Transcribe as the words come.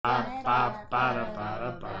Welcome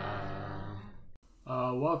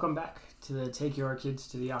back to the Take Your Kids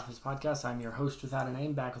to the Office podcast. I'm your host without a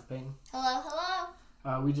name, back with Peyton. Hello.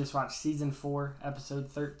 We just watched season 4, episode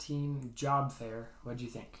 13, Job Fair. What'd you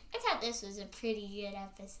think? I thought this was a pretty good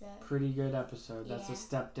episode. Pretty good episode. That's Yeah. a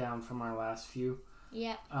step down from our last few.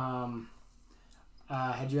 Yep.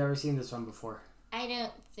 Had you ever seen this one before? I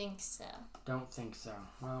don't think so. Don't think so.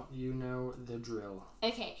 Well, you know the drill.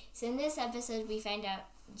 Okay, so in this episode we find out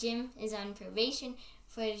Jim is on probation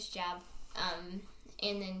for his job.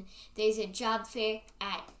 And then there's a job fair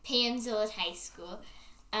at Pam's old high school.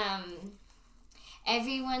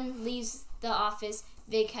 Everyone leaves the office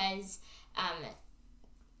because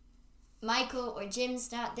Michael or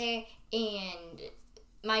Jim's not there, and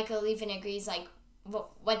Michael even agrees, like,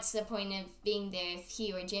 what's the point of being there if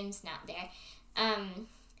he or Jim's not there?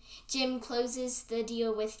 Jim closes the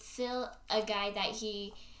deal with Phil, a guy that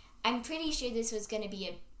I'm pretty sure this was going to be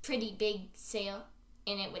a pretty big sale,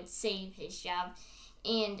 and it would save his job.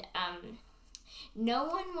 And no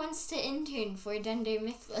one wants to intern for Dunder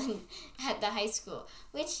Mifflin at the high school,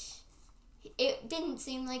 which it didn't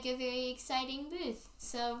seem like a very exciting booth.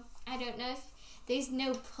 So I don't know if there's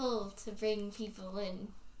no pull to bring people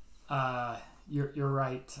in. You're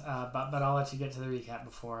right, but I'll let you get to the recap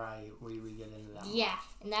before we get into that. Yeah,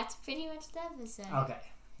 and that's pretty much the episode. Okay.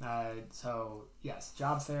 So yes,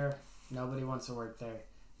 job fair. Nobody wants to work there.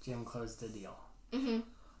 Jim closed the deal. Mm-hmm.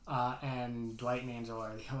 And Dwight and Angela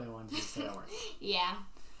are the only ones who stay at work. Yeah.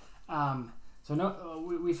 So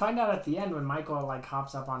we find out at the end when Michael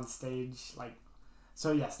hops up on stage,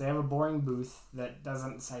 so yes, they have a boring booth that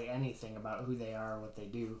doesn't say anything about who they are or what they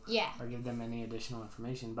do. Yeah. Or give them any additional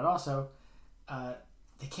information. But also,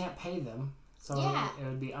 they can't pay them. So it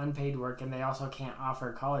would be unpaid work, and they also can't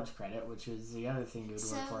offer college credit, which is the other thing you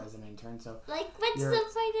would work for as an intern. So what's the point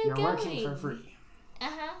of going? You're working for free.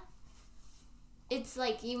 Uh-huh. It's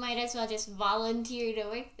like you might as well just volunteer to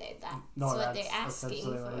work there. That's they're asking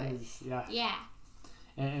for. What it is. Yeah. Yeah.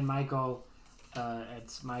 And Michael,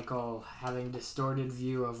 it's Michael having distorted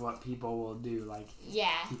view of what people will do.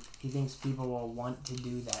 Yeah. He thinks people will want to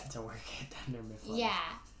do that to work at Dunder Mifflin. Yeah.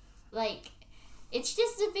 It's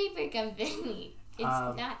just a paper company. It's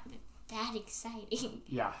not that exciting.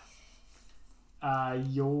 Yeah.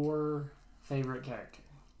 Your favorite character?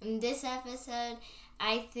 In this episode,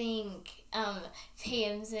 I think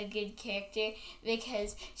Pam's a good character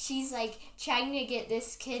because she's trying to get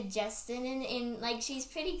this kid Justin and she's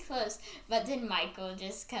pretty close, but then Michael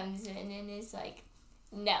just comes in and is like,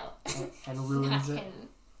 no. And ruins it? Him.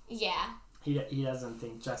 Yeah. He doesn't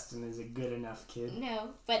think Justin is a good enough kid.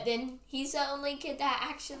 No, but then he's the only kid that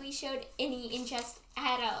actually showed any interest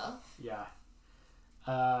at all. Yeah.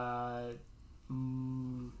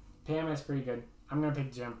 Pam is pretty good. I'm going to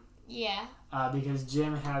pick Jim. Yeah. Because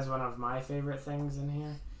Jim has one of my favorite things in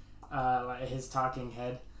here. His talking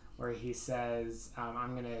head, where he says,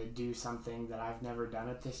 I'm going to do something that I've never done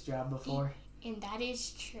at this job before. And that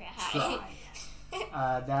is try.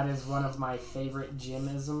 That is one of my favorite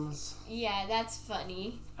Jimisms. Yeah, that's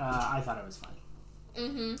funny. I thought it was funny.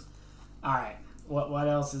 Mm-hmm. All right. What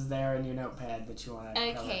else is there in your notepad that you want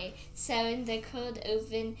to cover? Okay, so in the cold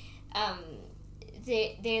open,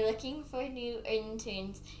 they're looking for new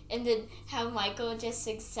interns, and then how Michael just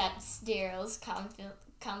accepts Daryl's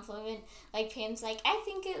compliment. Pam's like, I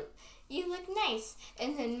think you look nice.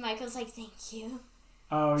 And then Michael's like, thank you.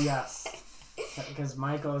 Oh, yes. Because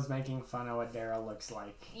Michael is making fun of what Daryl looks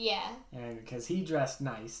like. Yeah. And because he dressed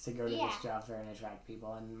nice to go to this job fair and attract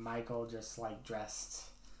people, and Michael just dressed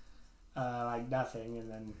like nothing.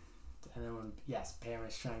 And then when Pam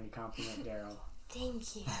is trying to compliment Daryl.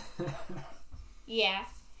 Thank you. Yeah.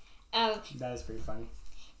 That is pretty funny.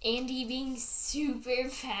 Andy being super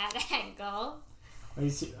bad at golf.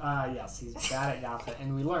 Yes, he's bad at golf,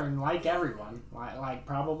 and we learn, like everyone, like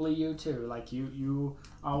probably you too, you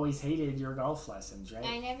always hated your golf lessons, right?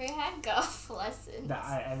 I never had golf lessons.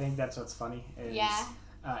 I think that's what's funny.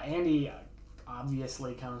 Andy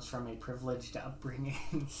obviously comes from a privileged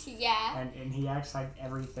upbringing. Yeah. And he acts like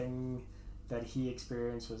everything that he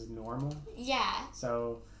experienced was normal. Yeah.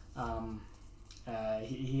 So,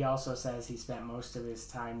 he also says he spent most of his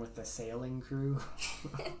time with the sailing crew.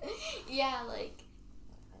 Yeah,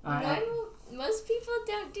 most people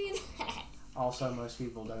don't do that. Also, most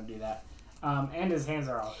people don't do that. And his hands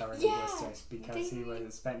are all covered in blisters because he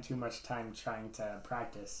spent too much time trying to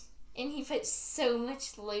practice. And he put so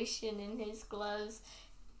much lotion in his gloves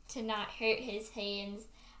to not hurt his hands.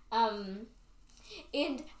 And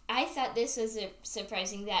I thought this was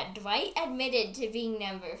surprising that Dwight admitted to being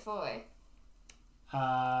number 4.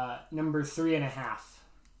 Number 3.5.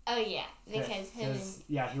 Oh, yeah, because him and...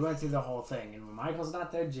 Yeah, he went through the whole thing. And when Michael's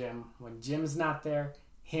not there, Jim. When Jim's not there,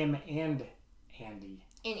 him and Andy.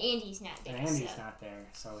 And Andy's not there. And Andy's not there.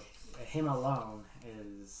 So him alone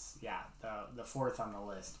is, the fourth on the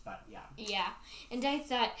list. But, yeah. Yeah. And I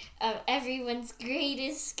thought everyone's great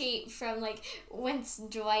escape from, like, once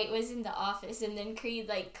Dwight was in the office and then Creed,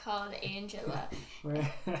 like, called Angela.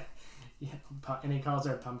 And he calls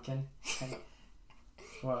her Pumpkin.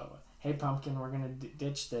 Well, hey, Pumpkin, we're going to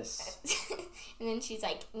ditch this. And then she's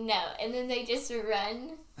like, no. And then they just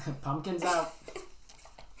run. Pumpkin's out.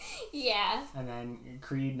 Yeah. And then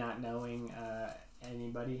Creed not knowing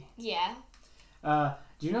anybody. Yeah.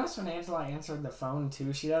 Do you notice when Angela answered the phone,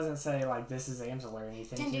 too, she doesn't say, like, this is Angela or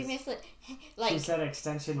anything. Dunder Mifflin. Like, she said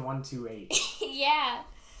extension 128. Yeah.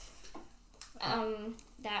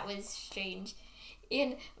 That was strange.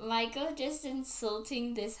 And Michael just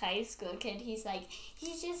insulting this high school kid. He's like,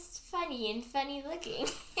 he's just funny and funny looking.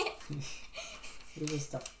 He's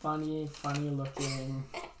just a funny looking.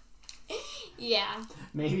 Yeah.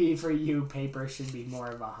 Maybe for you, paper should be more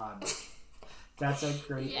of a hobby. That's a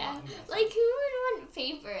great line. Like, who would want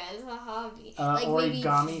paper as a hobby? Like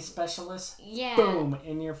origami maybe... specialist? Yeah. Boom,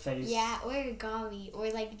 in your face. Yeah, origami. Or,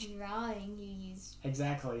 like, drawing you use.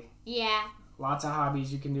 Exactly. Yeah. Lots of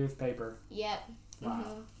hobbies you can do with paper. Yep. Wow.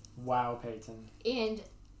 Mm-hmm. Wow, Peyton. And,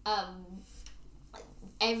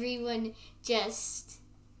 everyone just...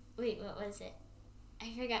 Wait, what was it?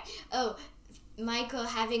 I forgot. Oh, Michael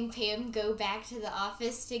having Pam go back to the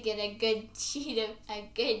office to get a good sheet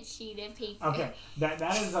of paper. Okay,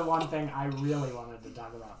 that is the one thing I really wanted to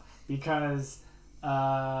talk about because,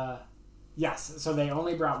 yes, so they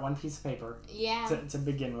only brought one piece of paper. Yeah. To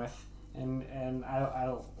begin with, and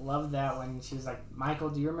I love that when she was like, Michael,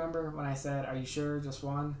 do you remember when I said, are you sure, just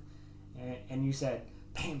one? And you said,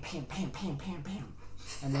 Pam, Pam, Pam, Pam, Pam, Pam,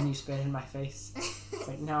 and then you spit in my face. It's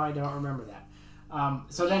like, no, I don't remember that.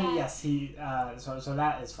 Then yes, he so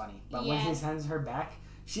that is funny. But when he sends her back,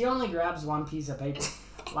 she only grabs one piece of paper.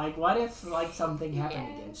 Like, what if like something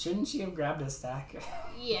happened again? Shouldn't she have grabbed a stack?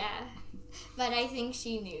 Yeah, but I think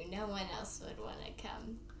she knew no one else would want to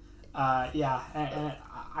come. And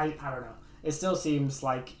I don't know. It still seems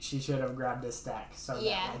like she should have grabbed a stack. So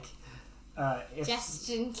that, like, just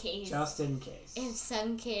in case. Just in case. If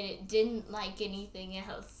some kid didn't like anything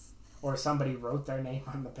else. Or somebody wrote their name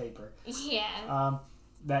on the paper. Yeah.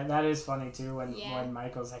 That is funny too when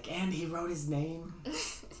Michael's like, and he wrote his name.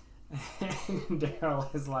 And Daryl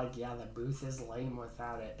is like, yeah, the booth is lame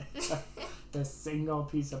without it. The single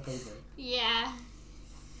piece of paper. Yeah.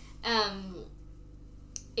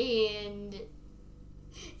 And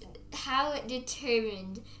how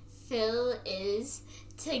determined Phil is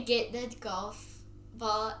to get the golf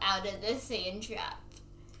ball out of the sand trap.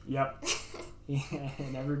 Yep.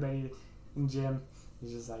 And everybody in gym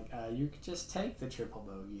is just like, you could just take the triple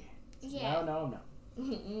bogey. Yeah. No.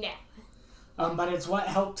 No. But it's what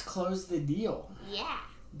helped close the deal. Yeah.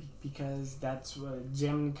 Because that's what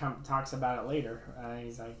Jim talks about it later.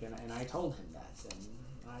 He's like, and I told him that, and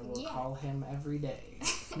I will call him every day.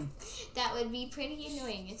 That would be pretty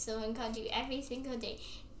annoying if someone called you every single day.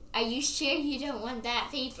 Are you sure you don't want that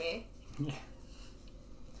paper? Yeah.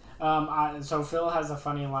 So Phil has a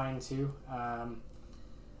funny line too,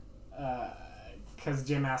 because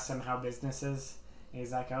Jim asks him how business is. And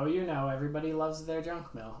he's like, oh, everybody loves their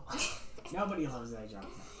junk mail. Nobody loves their junk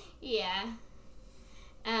mail. Yeah.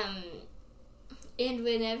 And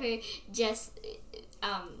whenever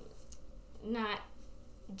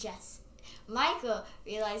Michael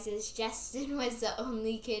realizes Justin was the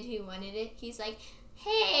only kid who wanted it, he's like,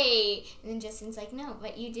 hey! And then Justin's like, no,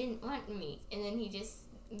 but you didn't want me. And then he just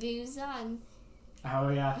moves on. Oh,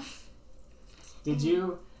 yeah. Did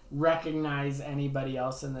you recognize anybody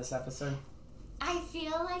else in this episode? I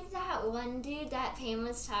feel like that one dude that Pam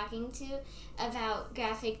was talking to about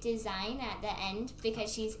graphic design at the end,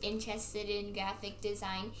 because she's interested in graphic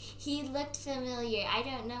design, he looked familiar. I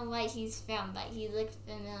don't know what he's from, but he looked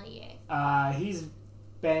familiar. He's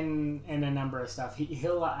been in a number of stuff.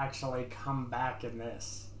 He'll actually come back in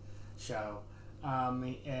this show.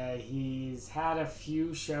 He's had a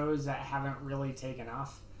few shows that haven't really taken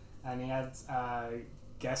off, and he had a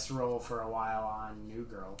guest role for a while on New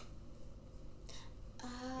Girl.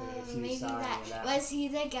 Maybe that was he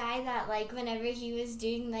the guy that, like, whenever he was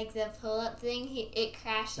doing like the pull-up thing, it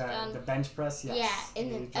crashed on the bench press. Yes. Yeah,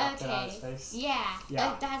 and then dropped it on his face. Yeah.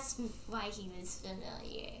 That's why he was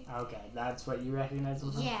familiar. Okay, that's what you recognize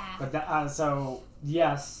him from. Yeah. But that, so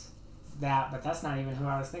yes. But that's not even who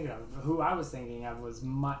I was thinking of. Who I was thinking of was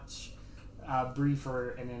much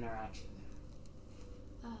briefer an interaction.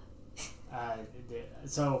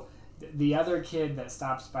 So the other kid that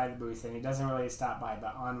stops by the booth, and he doesn't really stop by,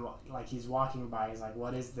 but on like he's walking by, he's like,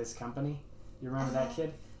 "What is this company?" You remember that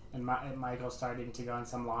kid? And Michael's starting to go on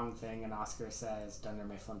some long thing, and Oscar says, "Dunder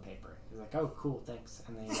Mifflin Paper." He's like, "Oh, cool, thanks,"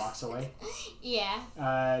 and then he walks away.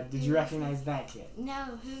 Yeah. Did you recognize that kid? No,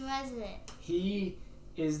 who was it? He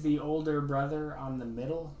is the older brother on The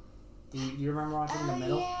Middle. Do you remember watching The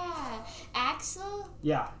Middle? Yeah. Axel?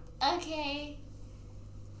 Yeah. Okay.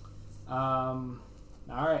 All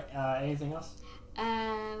right. Anything else?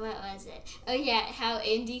 What was it? Oh yeah, how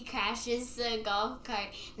Indy crashes the golf cart,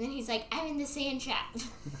 and then he's like, "I'm in the sand trap."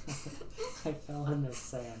 I fell in the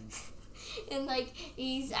sand. And like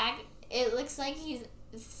it looks like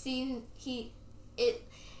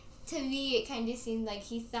to me it kind of seemed like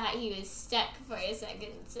he thought he was stuck for a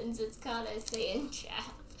second since it's called a sand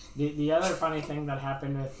trap. The other funny thing that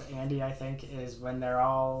happened with Andy, I think, is when they're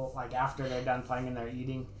all, like, after they're done playing and they're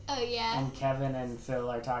eating. Oh, yeah. And Kevin and Phil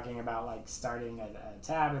are talking about, like, starting a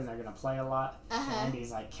tab and they're going to play a lot. Uh-huh. And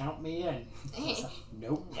Andy's like, "Count me in." Like,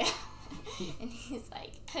 nope. And he's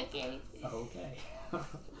like, "Okay." Okay.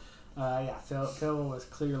 Yeah, Phil was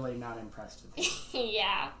clearly not impressed with him.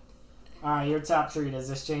 Yeah. All right, your top 3. Does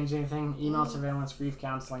this change anything? Email, surveillance, grief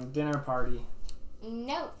counseling, dinner party.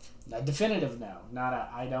 Nope. A definitive no. Not a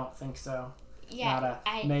I don't think so. Yeah. Not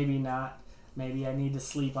a maybe not. Maybe I need to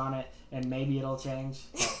sleep on it and maybe it'll change.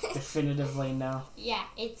 Definitively no. Yeah,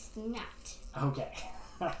 it's not. Okay.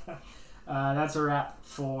 That's a wrap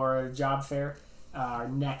for Job Fair. Our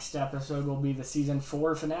next episode will be the season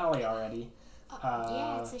 4 finale already.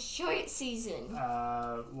 Yeah, it's a short season.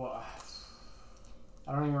 Well,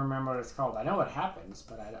 I don't even remember what it's called. I know what happens,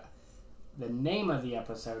 but the name of the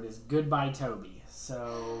episode is Goodbye Toby.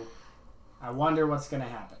 So I wonder what's going to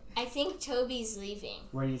happen. I think Toby's leaving.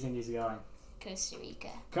 Where do you think he's going? Costa Rica.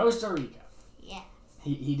 Costa Rica. Yeah.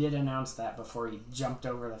 He did announce that before he jumped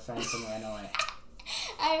over the fence and ran away.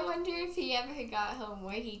 I wonder if he ever got home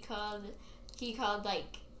where he called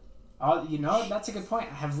like... Oh, you know, that's a good point.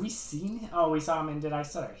 Have we seen him? Oh, we saw him in Did I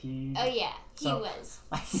Stutter? Oh, yeah. He was.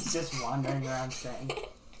 He's just wandering around saying.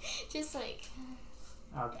 Just like...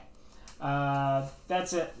 Okay.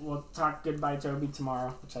 That's it. We'll talk Goodbye Toby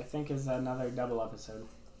tomorrow, which I think is another double episode.